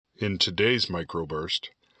In today's microburst,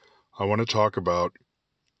 I want to talk about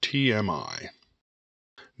TMI.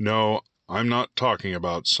 No, I'm not talking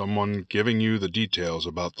about someone giving you the details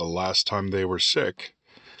about the last time they were sick.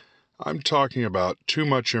 I'm talking about too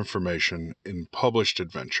much information in published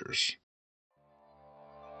adventures.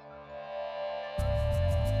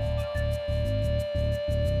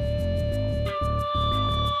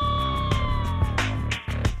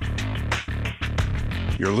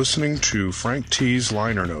 You're listening to Frank T's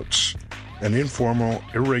Liner Notes, an informal,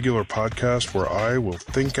 irregular podcast where I will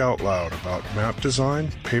think out loud about map design,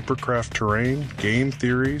 papercraft terrain, game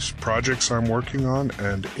theories, projects I'm working on,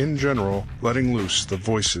 and, in general, letting loose the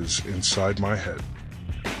voices inside my head.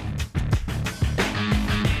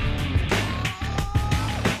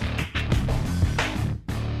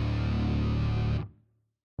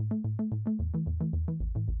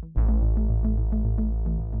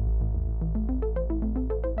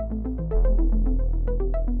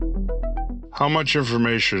 How much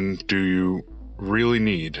information do you really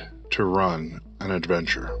need to run an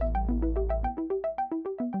adventure?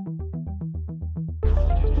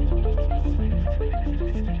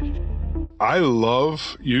 I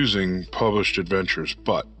love using published adventures,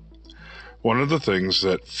 but one of the things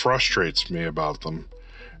that frustrates me about them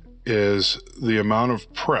is the amount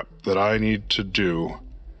of prep that I need to do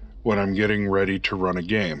when I'm getting ready to run a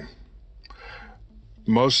game.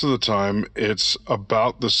 Most of the time, it's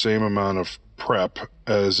about the same amount of prep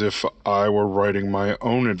as if I were writing my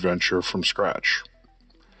own adventure from scratch.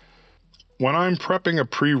 When I'm prepping a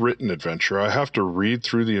pre-written adventure, I have to read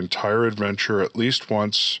through the entire adventure at least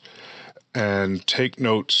once and take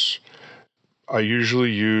notes. I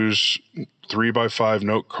usually use 3x5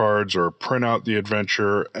 note cards or print out the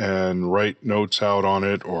adventure and write notes out on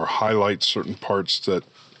it or highlight certain parts that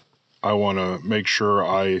I want to make sure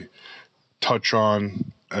I touch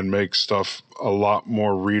on and make stuff a lot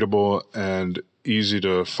more readable and easy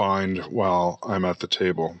to find while I'm at the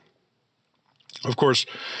table. Of course,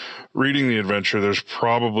 reading the adventure, there's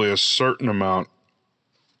probably a certain amount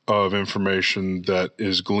of information that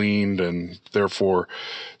is gleaned and therefore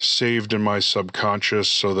saved in my subconscious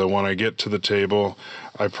so that when I get to the table,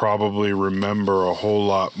 I probably remember a whole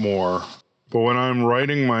lot more. But when I'm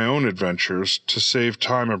writing my own adventures, to save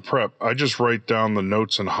time and prep, I just write down the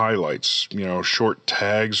notes and highlights, short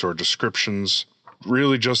tags or descriptions,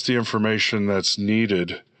 really just the information that's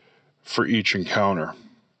needed for each encounter.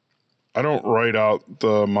 I don't write out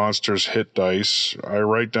the monster's hit dice, I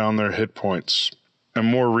write down their hit points. And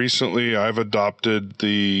more recently, I've adopted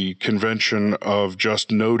the convention of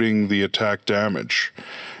just noting the attack damage.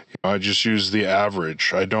 I just use the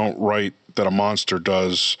average. I don't write that a monster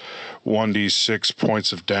does 1d6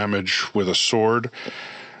 points of damage with a sword.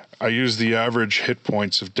 I use the average hit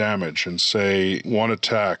points of damage and say one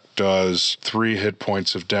attack does 3 hit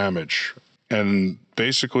points of damage. And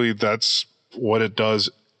basically that's what it does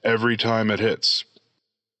every time it hits.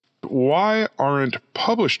 Why aren't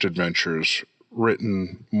published adventures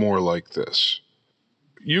written more like this?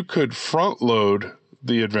 You could front load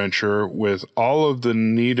the adventure with all of the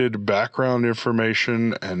needed background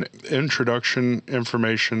information and introduction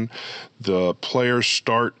information, the player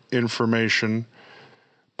start information.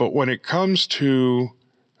 But when it comes to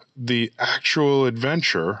the actual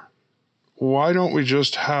adventure, why don't we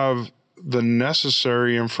just have the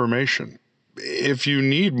necessary information? If you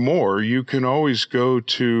need more, you can always go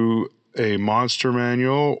to a monster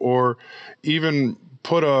manual or even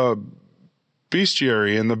put a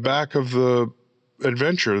bestiary in the back of the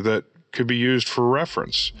adventure that could be used for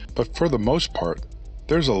reference. But for the most part,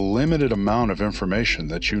 there's a limited amount of information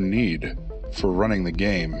that you need for running the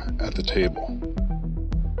game at the table.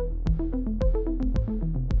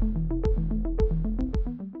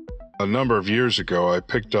 A number of years ago, I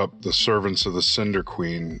picked up The Servants of the Cinder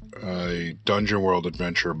Queen, a Dungeon World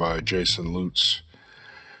adventure by Jason Lutz.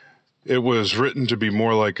 It was written to be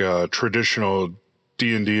more like a traditional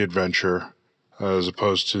D&D adventure as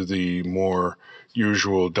opposed to the more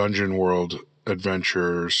usual Dungeon World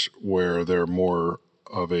adventures where they're more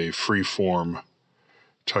of a free-form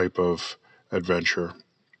type of adventure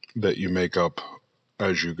that you make up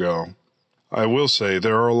as you go. I will say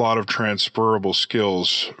there are a lot of transferable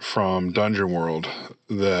skills from Dungeon World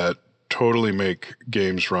that totally make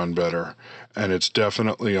games run better, and it's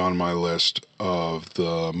definitely on my list of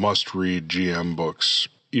the must-read GM books.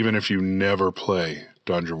 Even if you never play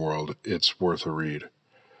Dungeon World, it's worth a read.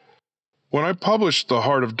 When I published the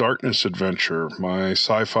Heart of Darkness adventure, my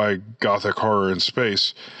sci-fi gothic horror in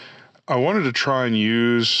space, I wanted to try and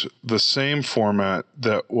use the same format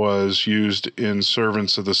that was used in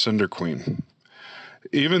Servants of the Cinder Queen.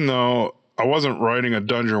 Even though I wasn't writing a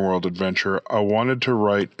Dungeon World adventure. I wanted to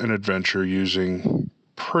write an adventure using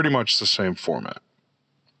pretty much the same format.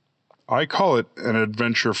 I call it an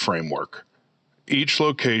adventure framework. Each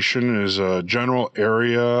location is a general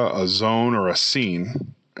area, a zone, or a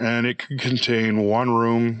scene, and it can contain one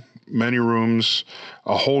room, many rooms,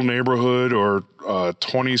 a whole neighborhood, or a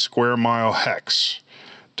 20 square mile hex,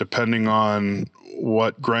 depending on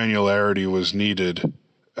what granularity was needed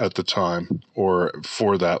at the time or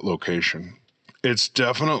for that location. It's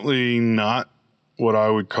definitely not what I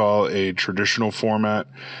would call a traditional format,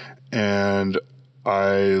 and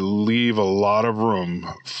I leave a lot of room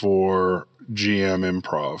for GM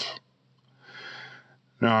improv.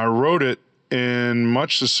 Now, I wrote it in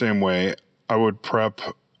much the same way I would prep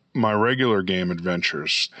my regular game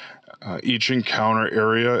adventures. Each encounter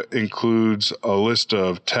area includes a list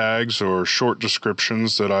of tags or short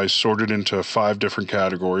descriptions that I sorted into 5 different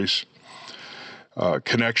categories: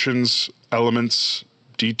 connections, elements,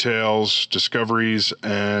 details, discoveries,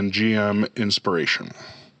 and GM inspiration.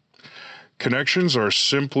 Connections are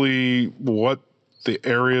simply what the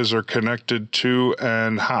areas are connected to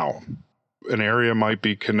and how. An area might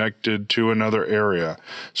be connected to another area.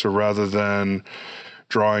 So rather than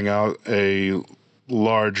drawing out a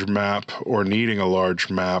large map or needing a large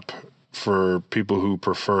map for people who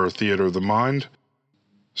prefer theater of the mind.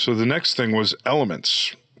 So the next thing was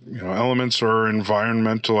elements. Elements are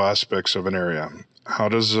environmental aspects of an area. How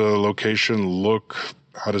does a location look?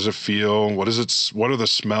 How does it feel? What are the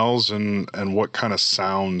smells and what kind of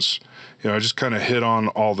sounds? I just kind of hit on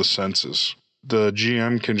all the senses. The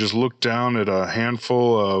GM can just look down at a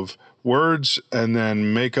handful of words and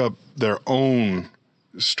then make up their own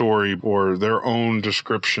story or their own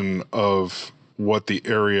description of what the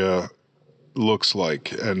area looks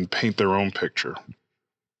like and paint their own picture.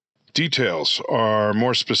 Details are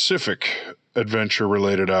more specific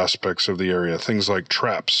adventure-related aspects of the area, things like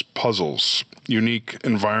traps, puzzles, unique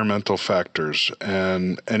environmental factors,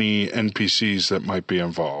 and any NPCs that might be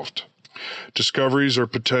involved. Discoveries are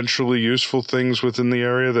potentially useful things within the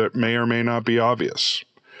area that may or may not be obvious.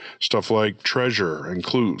 Stuff like treasure and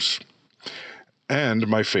clues. And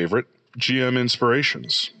my favorite, GM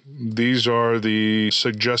inspirations. These are the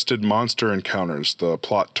suggested monster encounters, the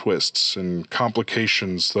plot twists and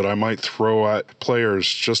complications that I might throw at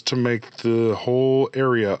players just to make the whole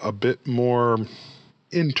area a bit more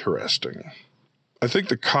interesting. I think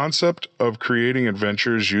the concept of creating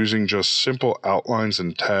adventures using just simple outlines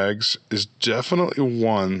and tags is definitely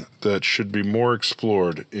one that should be more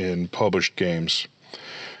explored in published games.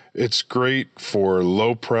 It's great for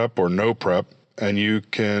low prep or no prep, and you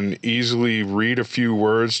can easily read a few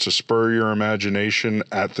words to spur your imagination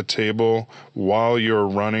at the table while you're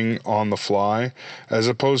running on the fly, as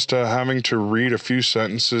opposed to having to read a few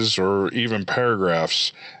sentences or even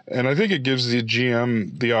paragraphs. And I think it gives the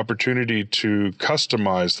GM the opportunity to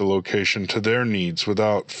customize the location to their needs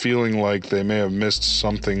without feeling like they may have missed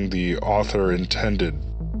something the author intended.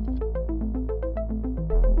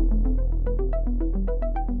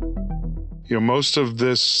 Most of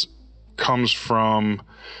this comes from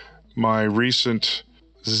my recent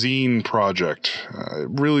zine project. I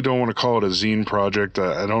really don't want to call it a zine project.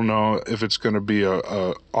 I don't know if it's going to be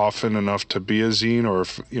a often enough to be a zine, or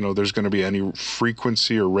if there's going to be any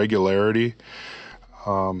frequency or regularity.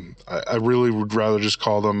 I really would rather just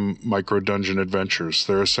call them micro dungeon adventures.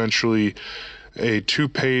 They're essentially a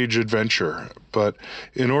 2-page adventure, but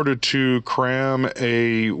in order to cram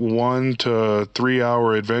a 1 to 3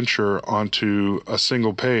 hour adventure onto a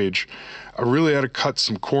single page, I really had to cut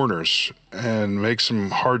some corners and make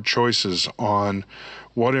some hard choices on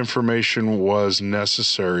what information was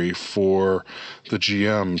necessary for the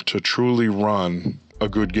GM to truly run a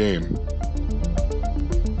good game.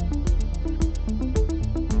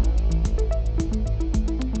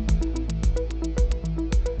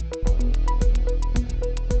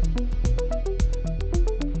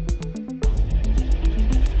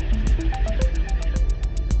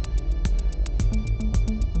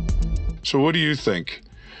 So what do you think?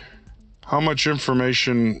 How much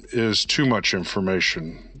information is too much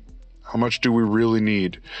information? How much do we really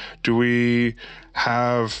need? Do we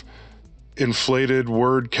have inflated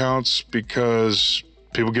word counts because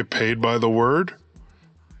people get paid by the word?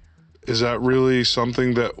 Is that really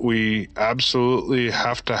something that we absolutely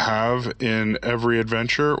have to have in every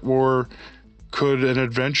adventure? Or could an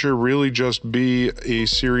adventure really just be a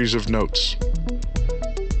series of notes?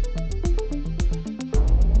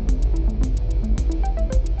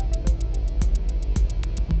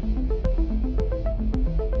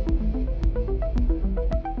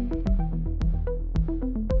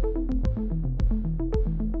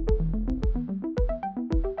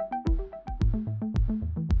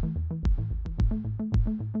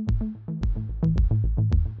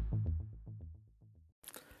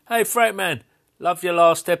 Hey, Frank, man, love your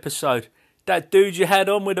last episode. That dude you had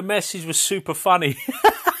on with the message was super funny.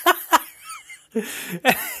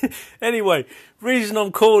 Anyway, reason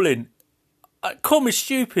I'm calling. Call me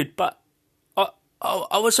stupid, but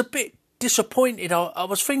I was a bit disappointed. I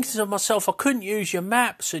was thinking to myself, I couldn't use your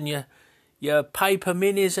maps and your paper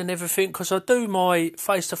minis and everything because I do my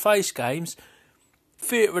face-to-face games,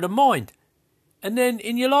 theatre of the mind. And then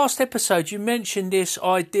in your last episode, you mentioned this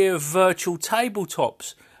idea of virtual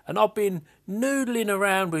tabletops, and I've been noodling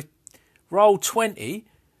around with Roll20,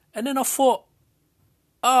 and then I thought,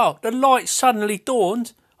 the light suddenly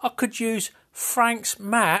dawned. I could use Frank's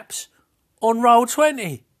maps on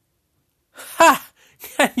Roll20. Ha!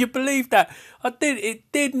 Can you believe that?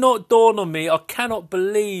 It did not dawn on me. I cannot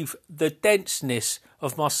believe the denseness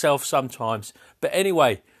of myself sometimes. But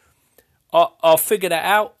anyway, I'll figure that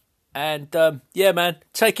out. And yeah, man,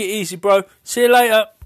 take it easy, bro. See you later.